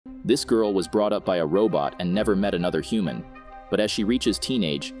This girl was brought up by a robot and never met another human, but as she reaches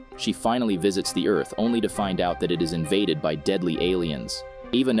teenage, she finally visits the Earth only to find out that it is invaded by deadly aliens.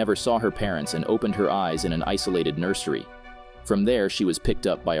 Eva never saw her parents and opened her eyes in an isolated nursery. From there, she was picked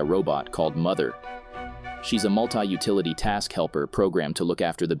up by a robot called Mother. She's a multi-utility task helper programmed to look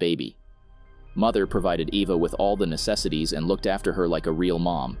after the baby. Mother provided Eva with all the necessities and looked after her like a real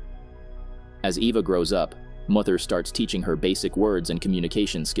mom. As Eva grows up, Mother starts teaching her basic words and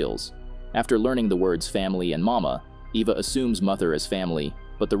communication skills. After learning the words family and mama, Eva assumes Mother as family,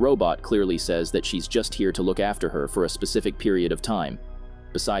 but the robot clearly says that she's just here to look after her for a specific period of time.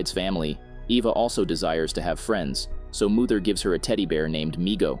 Besides family, Eva also desires to have friends, so Mother gives her a teddy bear named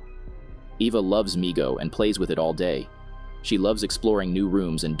Migo. Eva loves Migo and plays with it all day. She loves exploring new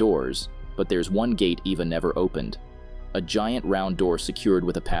rooms and doors, but there's one gate Eva never opened. A giant round door secured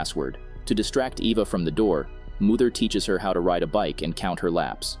with a password. To distract Eva from the door, Mother teaches her how to ride a bike and count her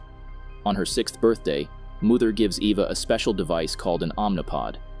laps. On her 6th birthday, Mother gives Eva a special device called an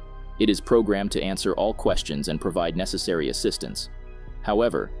Omnipod. It is programmed to answer all questions and provide necessary assistance.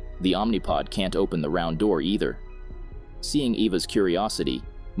 However, the Omnipod can't open the round door either. Seeing Eva's curiosity,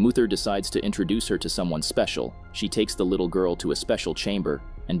 Mother decides to introduce her to someone special. She takes the little girl to a special chamber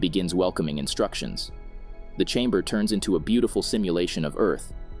and begins welcoming instructions. The chamber turns into a beautiful simulation of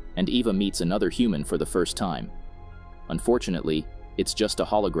Earth, and Eva meets another human for the first time. Unfortunately, it's just a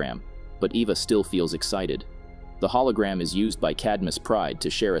hologram, but Eva still feels excited. The hologram is used by Cadmus Pride to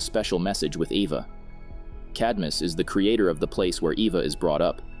share a special message with Eva. Cadmus is the creator of the place where Eva is brought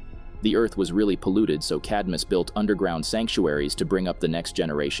up. The Earth was really polluted, so Cadmus built underground sanctuaries to bring up the next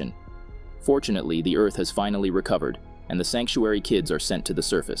generation. Fortunately, the Earth has finally recovered, and the sanctuary kids are sent to the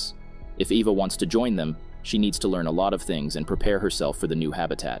surface. If Eva wants to join them, she needs to learn a lot of things and prepare herself for the new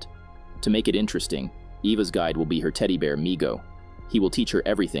habitat. To make it interesting, Eva's guide will be her teddy bear Migo. He will teach her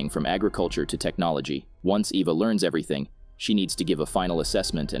everything from agriculture to technology. Once Eva learns everything, she needs to give a final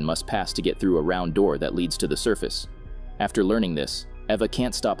assessment and must pass to get through a round door that leads to the surface. After learning this, Eva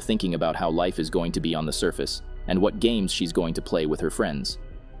can't stop thinking about how life is going to be on the surface and what games she's going to play with her friends.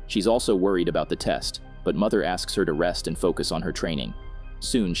 She's also worried about the test, but Mother asks her to rest and focus on her training.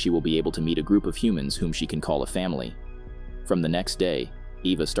 Soon she will be able to meet a group of humans whom she can call a family. From the next day,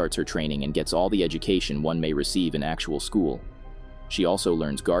 Eva starts her training and gets all the education one may receive in actual school. She also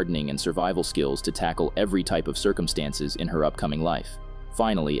learns gardening and survival skills to tackle every type of circumstances in her upcoming life.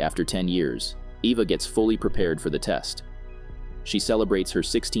 Finally, after 10 years, Eva gets fully prepared for the test. She celebrates her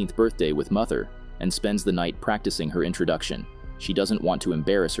 16th birthday with Mother and spends the night practicing her introduction. She doesn't want to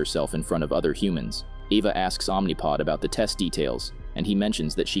embarrass herself in front of other humans. Eva asks Omnipod about the test details, and he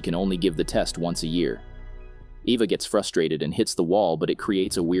mentions that she can only give the test once a year. Eva gets frustrated and hits the wall, but it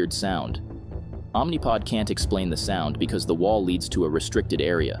creates a weird sound. Omnipod can't explain the sound because the wall leads to a restricted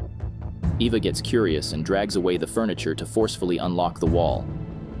area. Eva gets curious and drags away the furniture to forcefully unlock the wall.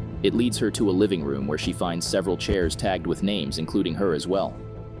 It leads her to a living room where she finds several chairs tagged with names, including her as well.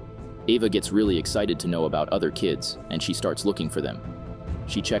 Eva gets really excited to know about other kids, and she starts looking for them.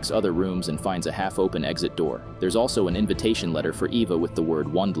 She checks other rooms and finds a half-open exit door. There's also an invitation letter for Eva with the word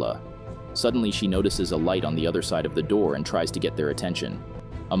Wandla. Suddenly she notices a light on the other side of the door and tries to get their attention.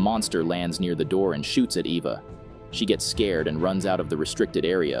 A monster lands near the door and shoots at Eva. She gets scared and runs out of the restricted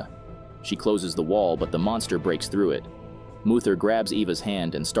area. She closes the wall, but the monster breaks through it. Mother grabs Eva's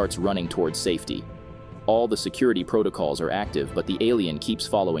hand and starts running towards safety. All the security protocols are active, but the alien keeps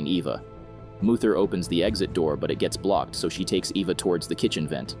following Eva. Mother opens the exit door, but it gets blocked, so she takes Eva towards the kitchen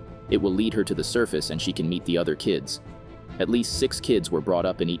vent. It will lead her to the surface and she can meet the other kids. At least 6 kids were brought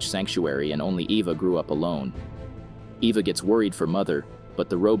up in each sanctuary, and only Eva grew up alone. Eva gets worried for Mother, but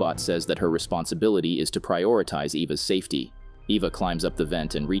the robot says that her responsibility is to prioritize Eva's safety. Eva climbs up the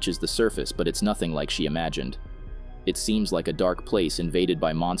vent and reaches the surface, but it's nothing like she imagined. It seems like a dark place invaded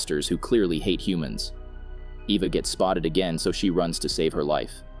by monsters who clearly hate humans. Eva gets spotted again, so she runs to save her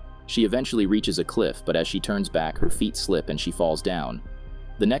life. She eventually reaches a cliff, but as she turns back, her feet slip and she falls down.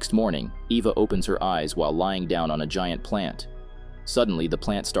 The next morning, Eva opens her eyes while lying down on a giant plant. Suddenly, the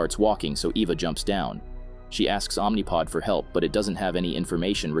plant starts walking, so Eva jumps down. She asks Omnipod for help, but it doesn't have any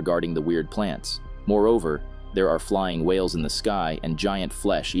information regarding the weird plants. Moreover, there are flying whales in the sky and giant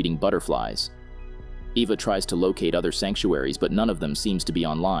flesh-eating butterflies. Eva tries to locate other sanctuaries, but none of them seems to be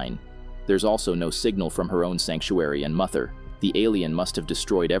online. There's also no signal from her own sanctuary and Mother. The alien must have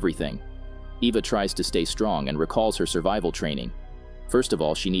destroyed everything. Eva tries to stay strong and recalls her survival training. First of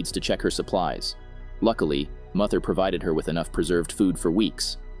all, she needs to check her supplies. Luckily, Mother provided her with enough preserved food for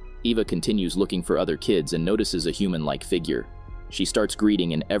weeks. Eva continues looking for other kids and notices a human-like figure. She starts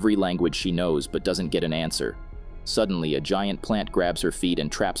greeting in every language she knows but doesn't get an answer. Suddenly, a giant plant grabs her feet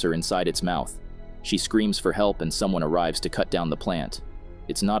and traps her inside its mouth. She screams for help and someone arrives to cut down the plant.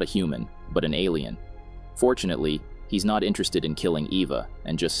 It's not a human, but an alien. Fortunately, he's not interested in killing Eva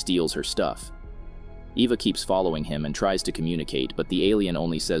and just steals her stuff. Eva keeps following him and tries to communicate, but the alien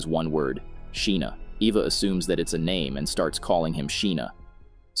only says one word, Sheena. Eva assumes that it's a name and starts calling him Sheena.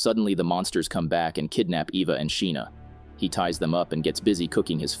 Suddenly, the monsters come back and kidnap Eva and Sheena. He ties them up and gets busy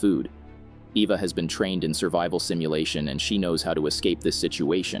cooking his food. Eva has been trained in survival simulation and she knows how to escape this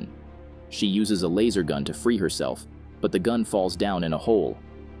situation. She uses a laser gun to free herself, but the gun falls down in a hole.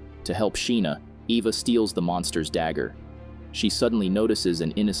 To help Sheena, Eva steals the monster's dagger. She suddenly notices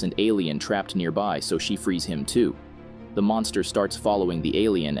an innocent alien trapped nearby, so she frees him too. The monster starts following the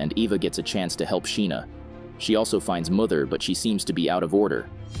alien and Eva gets a chance to help Sheena. She also finds Mother, but she seems to be out of order.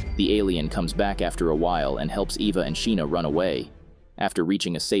 The alien comes back after a while and helps Eva and Sheena run away. After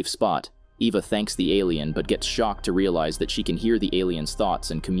reaching a safe spot, Eva thanks the alien but gets shocked to realize that she can hear the alien's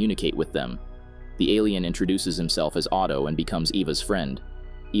thoughts and communicate with them. The alien introduces himself as Otto and becomes Eva's friend.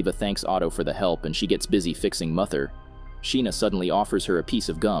 Eva thanks Otto for the help and she gets busy fixing Mother. Sheena suddenly offers her a piece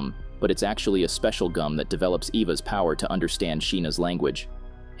of gum, but it's actually a special gum that develops Eva's power to understand Sheena's language.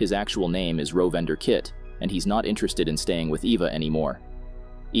 His actual name is Rovender Kit, and he's not interested in staying with Eva anymore.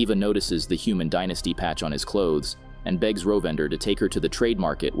 Eva notices the human dynasty patch on his clothes and begs Rovender to take her to the trade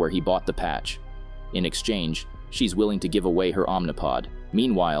market where he bought the patch. In exchange, she's willing to give away her Omnipod.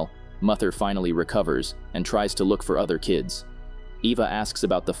 Meanwhile, Mother finally recovers and tries to look for other kids. Eva asks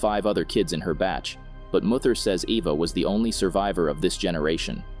about the 5 other kids in her batch, but Mother says Eva was the only survivor of this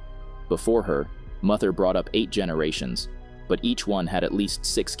generation. Before her, Mother brought up 8 generations, but each one had at least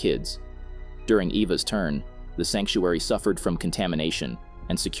 6 kids. During Eva's turn, the sanctuary suffered from contamination,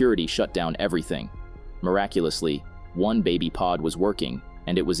 and security shut down everything. Miraculously, one baby pod was working,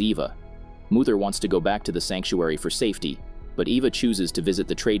 and it was Eva. Mother wants to go back to the sanctuary for safety, but Eva chooses to visit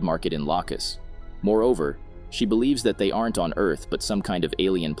the trade market in Lacus. Moreover, she believes that they aren't on Earth but some kind of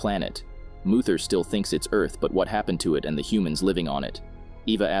alien planet. Muther still thinks it's Earth, but what happened to it and the humans living on it?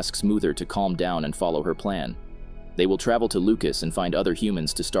 Eva asks Muther to calm down and follow her plan. They will travel to Lucas and find other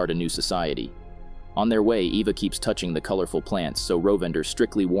humans to start a new society. On their way, Eva keeps touching the colorful plants, so Rovender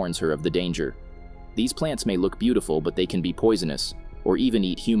strictly warns her of the danger. These plants may look beautiful, but they can be poisonous, or even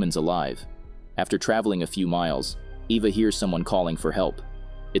eat humans alive. After traveling a few miles, Eva hears someone calling for help.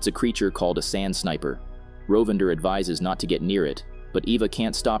 It's a creature called a sand sniper. Rovender advises not to get near it, but Eva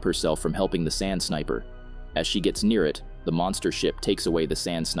can't stop herself from helping the sand sniper. As she gets near it, the monster ship takes away the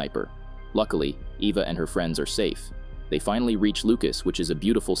sand sniper. Luckily, Eva and her friends are safe. They finally reach Lucas, which is a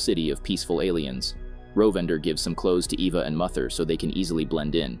beautiful city of peaceful aliens. Rovender gives some clothes to Eva and Mother so they can easily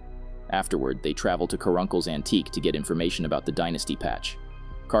blend in. Afterward, they travel to Caruncle's Antique to get information about the Dynasty Patch.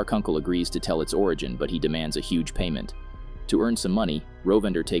 Carcuncle agrees to tell its origin, but he demands a huge payment. To earn some money,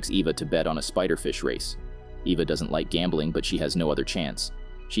 Rovender takes Eva to bet on a spiderfish race. Eva doesn't like gambling, but she has no other chance.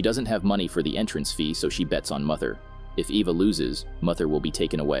 She doesn't have money for the entrance fee, so she bets on Mother. If Eva loses, Mother will be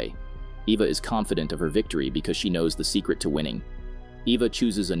taken away. Eva is confident of her victory because she knows the secret to winning. Eva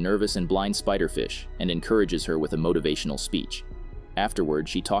chooses a nervous and blind spiderfish and encourages her with a motivational speech. Afterward,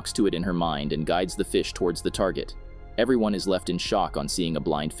 she talks to it in her mind and guides the fish towards the target. Everyone is left in shock on seeing a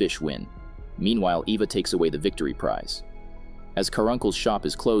blind fish win. Meanwhile, Eva takes away the victory prize. As Caruncle's shop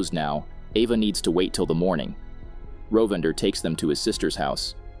is closed now, Eva needs to wait till the morning. Rovender takes them to his sister's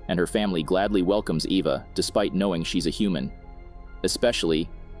house, and her family gladly welcomes Eva despite knowing she's a human. Especially,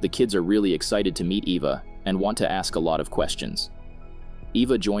 the kids are really excited to meet Eva and want to ask a lot of questions.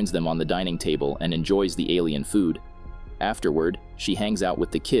 Eva joins them on the dining table and enjoys the alien food. Afterward, she hangs out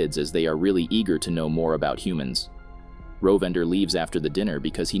with the kids as they are really eager to know more about humans. Rovender leaves after the dinner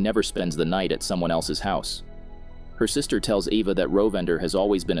because he never spends the night at someone else's house. Her sister tells Eva that Rovender has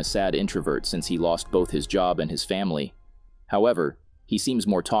always been a sad introvert since he lost both his job and his family. However, he seems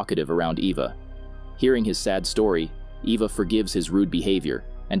more talkative around Eva. Hearing his sad story, Eva forgives his rude behavior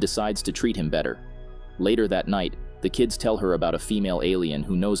and decides to treat him better. Later that night, the kids tell her about a female alien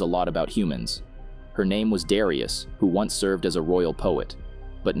who knows a lot about humans. Her name was Darius, who once served as a royal poet,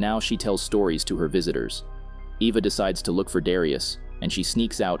 but now she tells stories to her visitors. Eva decides to look for Darius, and she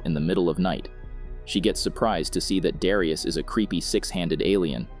sneaks out in the middle of night. She gets surprised to see that Darius is a creepy 6-handed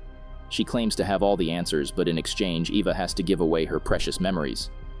alien. She claims to have all the answers, but in exchange, Eva has to give away her precious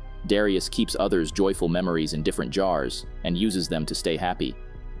memories. Darius keeps others' joyful memories in different jars and uses them to stay happy.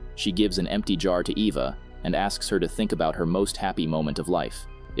 She gives an empty jar to Eva and asks her to think about her most happy moment of life.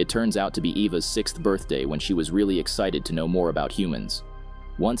 It turns out to be Eva's 6th birthday when she was really excited to know more about humans.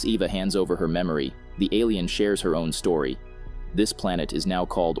 Once Eva hands over her memory, the alien shares her own story. This planet is now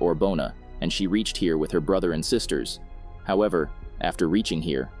called Orbona, and she reached here with her brother and sisters. However, after reaching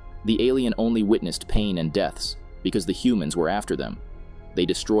here, the alien only witnessed pain and deaths because the humans were after them. They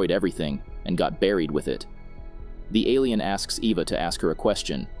destroyed everything and got buried with it. The alien asks Eva to ask her a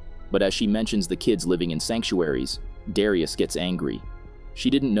question, but as she mentions the kids living in sanctuaries, Darius gets angry. She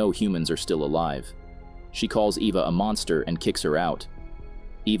didn't know humans are still alive. She calls Eva a monster and kicks her out.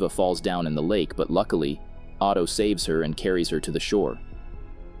 Eva falls down in the lake, but luckily, Otto saves her and carries her to the shore.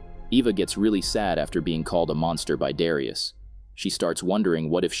 Eva gets really sad after being called a monster by Darius. She starts wondering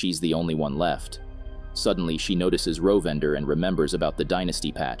what if she's the only one left. Suddenly, she notices Rovender and remembers about the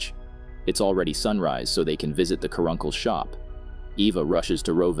Dynasty Patch. It's already sunrise, so they can visit the Caruncle's shop. Eva rushes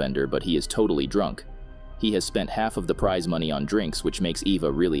to Rovender, but he is totally drunk. He has spent half of the prize money on drinks, which makes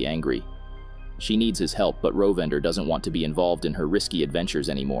Eva really angry. She needs his help, but Rovender doesn't want to be involved in her risky adventures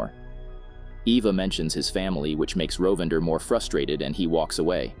anymore. Eva mentions his family, which makes Rovender more frustrated, and he walks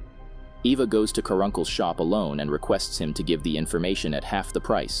away. Eva goes to Caruncle's shop alone and requests him to give the information at half the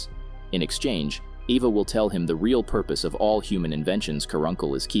price. In exchange, Eva will tell him the real purpose of all human inventions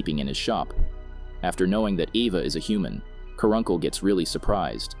Caruncle is keeping in his shop. After knowing that Eva is a human, Caruncle gets really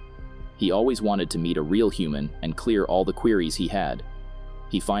surprised. He always wanted to meet a real human and clear all the queries he had.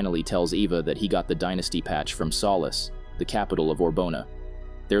 He finally tells Eva that he got the Dynasty Patch from Solace, the capital of Orbona.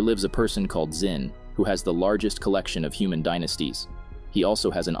 There lives a person called Zin, who has the largest collection of human dynasties. He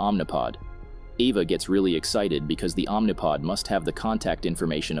also has an omnipod. Eva gets really excited because the omnipod must have the contact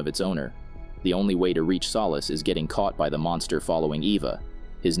information of its owner. The only way to reach Solace is getting caught by the monster following Eva.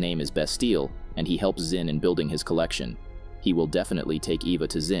 His name is Bastille, and he helps Zin in building his collection. He will definitely take Eva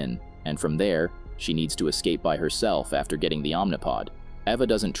to Zin, and from there, she needs to escape by herself after getting the omnipod. Eva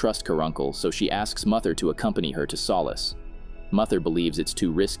doesn't trust Caruncle, so she asks Mother to accompany her to Solace. Mother believes it's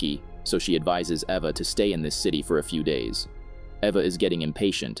too risky, so she advises Eva to stay in this city for a few days. Eva is getting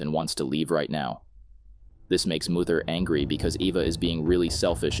impatient and wants to leave right now. This makes Mother angry because Eva is being really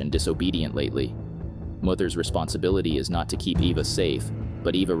selfish and disobedient lately. Mother's responsibility is not to keep Eva safe,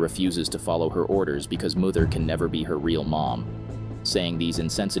 but Eva refuses to follow her orders because Mother can never be her real mom. Saying these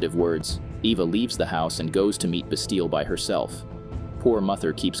insensitive words, Eva leaves the house and goes to meet Bastille by herself. Poor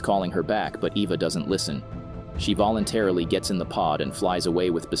Mother keeps calling her back, but Eva doesn't listen. She voluntarily gets in the pod and flies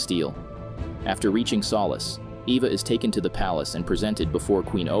away with Bastille. After reaching Solace, Eva is taken to the palace and presented before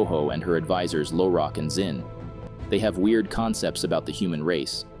Queen Oho and her advisors Lorok and Zin. They have weird concepts about the human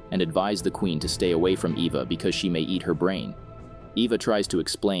race, and advise the queen to stay away from Eva because she may eat her brain. Eva tries to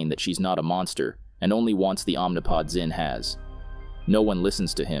explain that she's not a monster, and only wants the omnipod Zin has. No one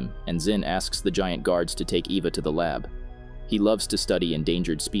listens to him, and Zin asks the giant guards to take Eva to the lab. He loves to study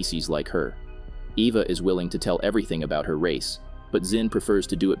endangered species like her. Eva is willing to tell everything about her race, but Zin prefers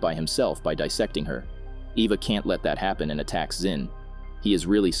to do it by himself by dissecting her. Eva can't let that happen and attacks Zin. He is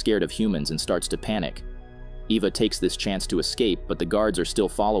really scared of humans and starts to panic. Eva takes this chance to escape, but the guards are still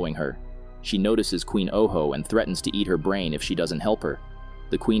following her. She notices Queen Oho and threatens to eat her brain if she doesn't help her.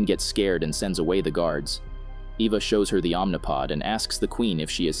 The queen gets scared and sends away the guards. Eva shows her the omnipod and asks the queen if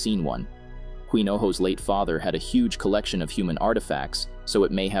she has seen one. Queen Oho's late father had a huge collection of human artifacts, so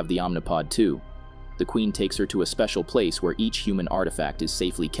it may have the omnipod too. The queen takes her to a special place where each human artifact is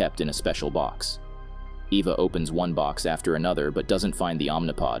safely kept in a special box. Eva opens one box after another but doesn't find the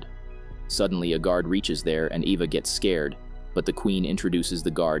omnipod. Suddenly a guard reaches there and Eva gets scared, but the queen introduces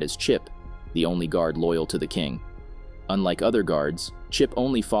the guard as Chip, the only guard loyal to the king. Unlike other guards, Chip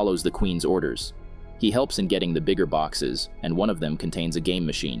only follows the queen's orders. He helps in getting the bigger boxes, and one of them contains a game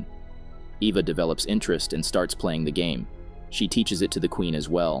machine. Eva develops interest and starts playing the game. She teaches it to the queen as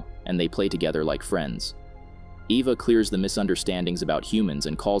well, and they play together like friends. Eva clears the misunderstandings about humans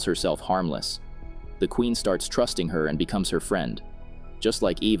and calls herself harmless. The queen starts trusting her and becomes her friend. Just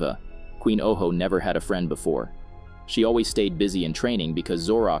like Eva, Queen Oho never had a friend before. She always stayed busy in training because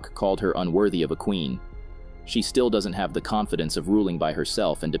Zorok called her unworthy of a queen. She still doesn't have the confidence of ruling by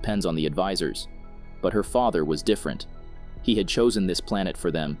herself and depends on the advisors. But her father was different. He had chosen this planet for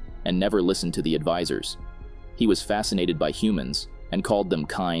them and never listened to the advisors. He was fascinated by humans and called them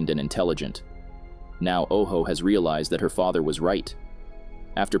kind and intelligent. Now Oho has realized that her father was right.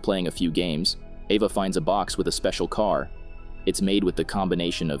 After playing a few games, Eva finds a box with a special car. It's made with the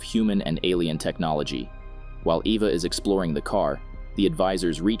combination of human and alien technology. While Eva is exploring the car, the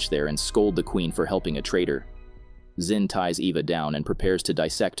advisors reach there and scold the queen for helping a traitor. Zin ties Eva down and prepares to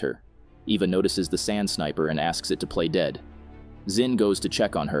dissect her. Eva notices the sand sniper and asks it to play dead. Zin goes to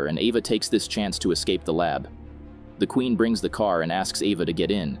check on her and Eva takes this chance to escape the lab. The queen brings the car and asks Eva to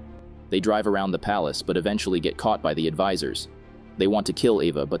get in. They drive around the palace but eventually get caught by the advisors. They want to kill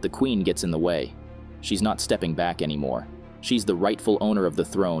Eva, but the queen gets in the way. She's not stepping back anymore. She's the rightful owner of the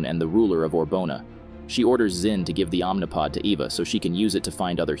throne and the ruler of Orbona. She orders Zin to give the Omnipod to Eva so she can use it to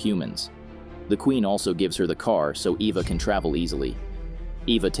find other humans. The queen also gives her the car so Eva can travel easily.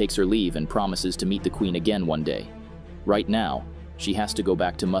 Eva takes her leave and promises to meet the queen again one day. Right now, she has to go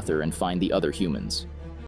back to Mother and find the other humans.